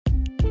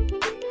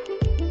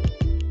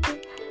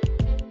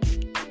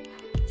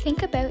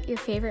Think about your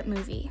favorite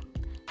movie.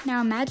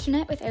 Now imagine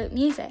it without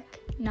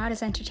music. Not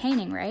as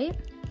entertaining, right?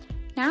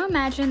 Now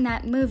imagine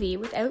that movie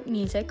without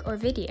music or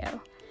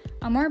video.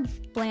 A more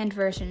bland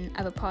version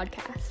of a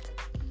podcast.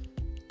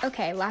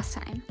 Okay, last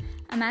time.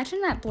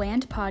 Imagine that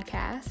bland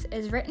podcast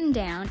is written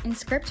down in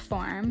script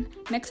form,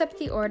 mix up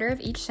the order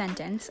of each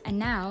sentence, and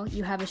now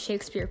you have a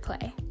Shakespeare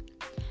play.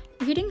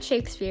 Reading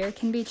Shakespeare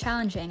can be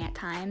challenging at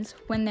times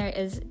when there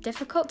is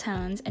difficult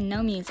tones and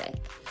no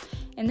music.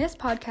 In this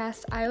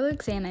podcast, I will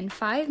examine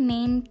 5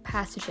 main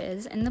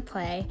passages in the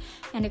play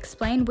and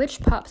explain which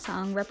pop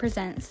song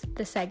represents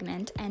the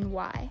segment and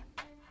why.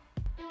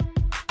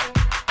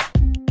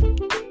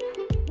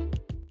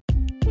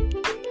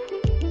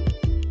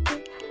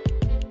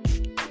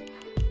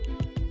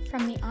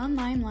 From the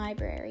online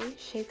library,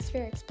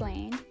 Shakespeare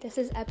Explained, this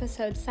is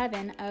episode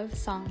 7 of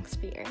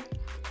Songspear.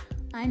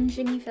 I'm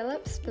Ginny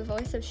Phillips, the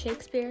voice of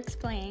Shakespeare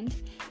Explained,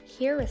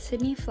 here with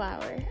Sydney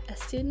Flower, a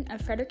student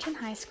of Fredericton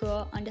High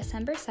School on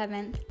December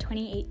 7th,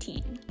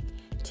 2018.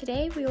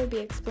 Today we will be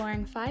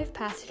exploring 5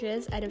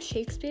 passages out of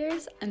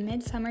Shakespeare's A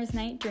Midsummer's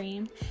Night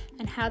Dream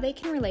and how they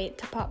can relate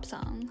to pop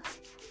songs.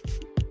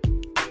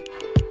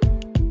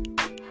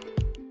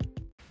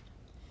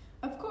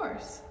 Of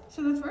course.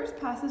 So the first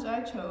passage I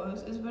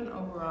chose is when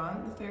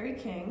Oberon, the fairy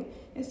king,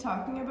 is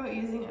talking about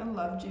using a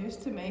love juice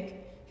to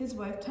make his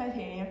wife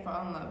Titania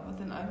fall in love with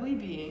an ugly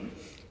being.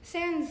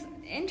 Sounds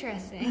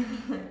interesting.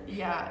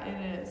 Yeah,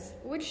 it is.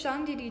 Which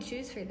song did you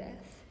choose for this?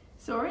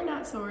 Sorry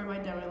Not Sorry by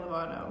Demi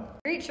Lovato.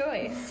 Great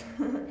choice.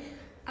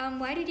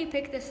 Why did you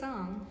pick this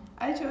song?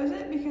 I chose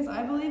it because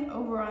I believe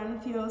Oberon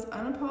feels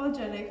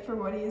unapologetic for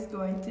what he is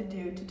going to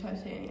do to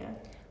Titania.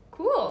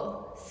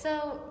 Cool.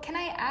 So, can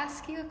I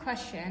ask you a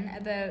question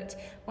about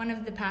one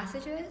of the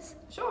passages?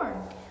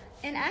 Sure.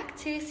 In Act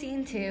 2,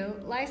 Scene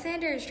 2,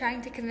 Lysander is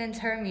trying to convince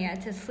Hermia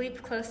to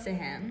sleep close to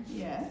him.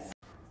 Yes.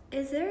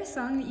 Is there a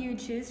song that you would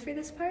choose for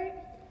this part?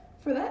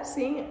 For that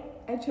scene,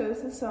 I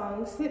chose the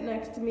song Sit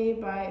Next to Me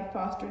by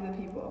Foster the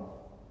People.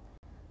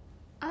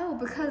 Oh,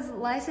 because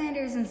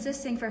Lysander is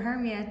insisting for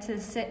Hermia to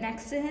sit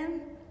next to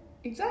him?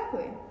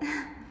 Exactly.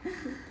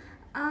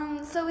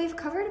 So we've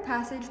covered a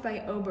passage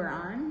by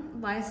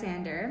Oberon,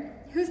 Lysander.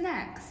 Who's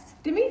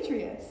next?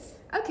 Demetrius.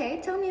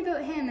 Okay, tell me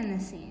about him in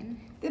this scene.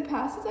 The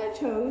passage I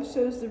chose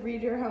shows the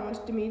reader how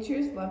much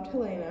Demetrius loved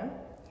Helena.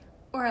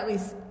 Or at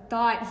least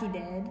thought he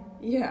did.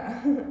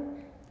 Yeah.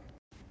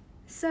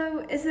 So,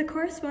 is the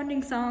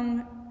corresponding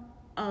song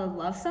a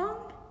love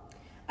song?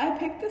 I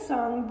picked the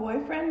song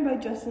Boyfriend by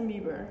Justin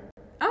Bieber.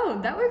 Oh,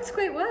 that works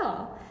quite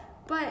well.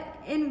 But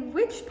in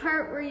which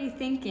part were you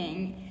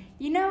thinking,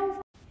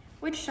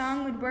 which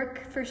song would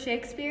work for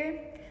Shakespeare?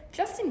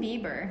 Justin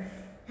Bieber.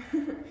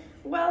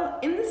 Well,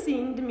 in the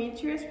scene,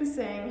 Demetrius was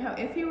saying how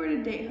if he were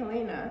to date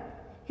Helena,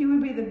 he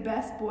would be the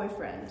best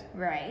boyfriend.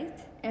 Right.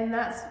 And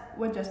that's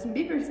what Justin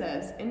Bieber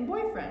says in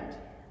Boyfriend.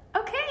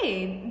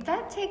 Okay,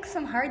 that takes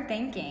some hard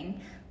thinking.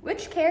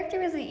 Which character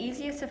was the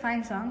easiest to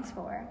find songs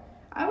for?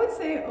 I would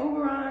say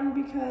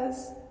Oberon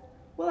because,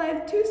 I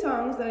have 2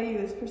 songs that I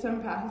use for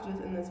some passages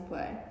in this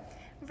play.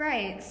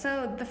 Right,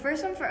 so the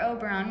first one for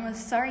Oberon was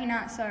Sorry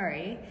Not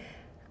Sorry.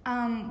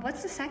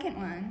 What's the second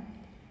one?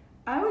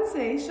 I would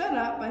say Shut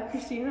Up by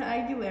Christina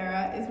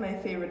Aguilera is my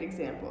favorite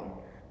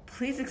example.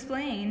 Please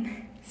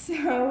explain.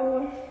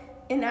 So,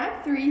 in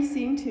Act 3,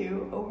 Scene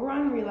 2,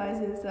 Oberon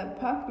realizes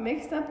that Puck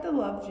mixed up the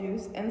love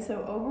juice, and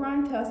so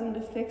Oberon tells him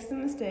to fix the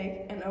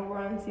mistake, and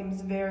Oberon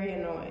seems very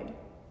annoyed.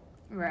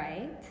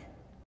 Right.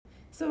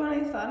 So when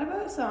I thought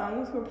about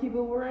songs where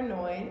people were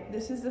annoyed,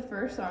 this is the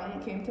first song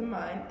that came to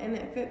mind, and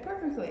it fit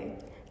perfectly.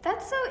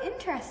 That's so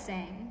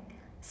interesting.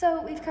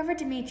 So we've covered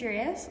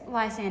Demetrius,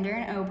 Lysander,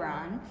 and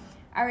Oberon.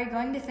 Are we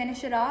going to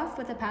finish it off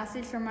with a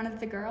passage from one of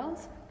the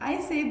girls? I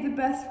saved the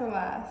best for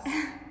last.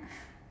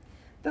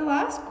 The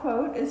last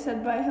quote is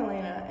said by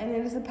Helena, and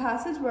it is a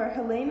passage where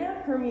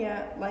Helena,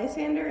 Hermia,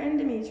 Lysander, and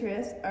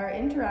Demetrius are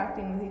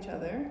interacting with each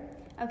other.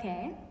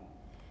 Okay.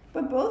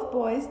 But both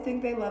boys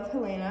think they love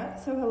Helena,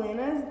 so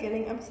Helena is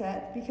getting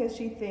upset because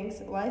she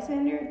thinks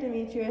Lysander,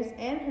 Demetrius,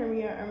 and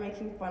Hermia are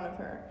making fun of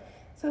her.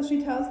 So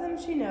she tells them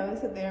she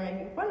knows that they are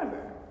making fun of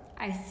her.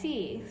 I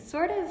see.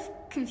 Sort of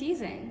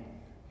confusing.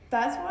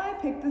 That's why I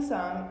picked the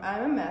song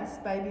I'm a Mess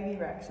by BB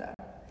Rexha.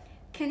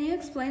 Can you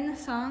explain the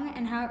song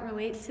and how it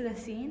relates to the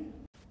scene?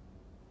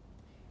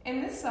 In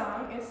this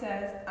song, it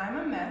says, I'm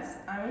a mess,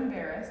 I'm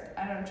embarrassed,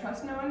 I don't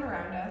trust no one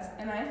around us,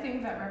 and I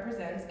think that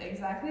represents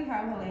exactly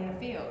how Helena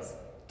feels.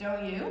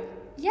 Don't you?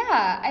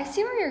 Yeah, I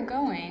see where you're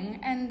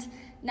going, and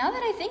now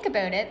that I think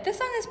about it, this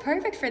song is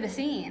perfect for the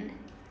scene.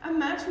 A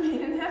match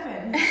made in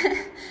heaven.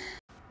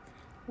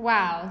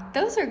 Wow,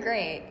 those are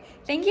great.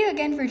 Thank you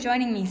again for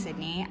joining me,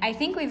 Sydney. I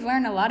think we've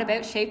learned a lot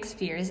about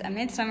Shakespeare's A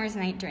Midsummer's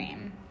Night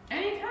Dream.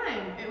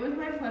 Anytime, it was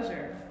my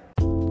pleasure.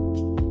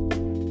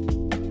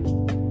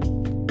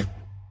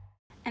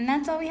 And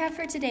that's all we have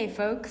for today,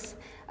 folks.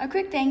 A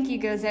quick thank you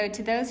goes out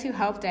to those who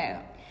helped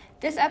out.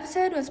 This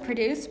episode was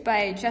produced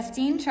by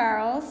Justine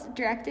Charles,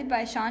 directed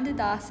by Shonda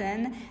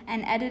Dawson,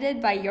 and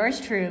edited by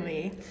yours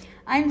truly.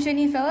 I'm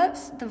Ginny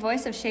Phillips, the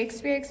voice of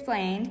Shakespeare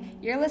Explained.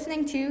 You're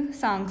listening to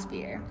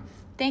Songspear.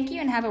 Thank you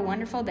and have a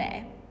wonderful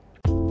day.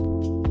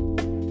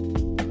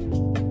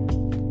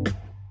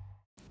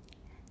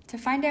 To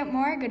find out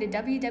more, go to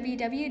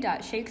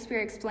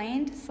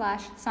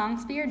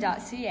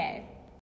www.shakespeareexplained.com/songspear.ca.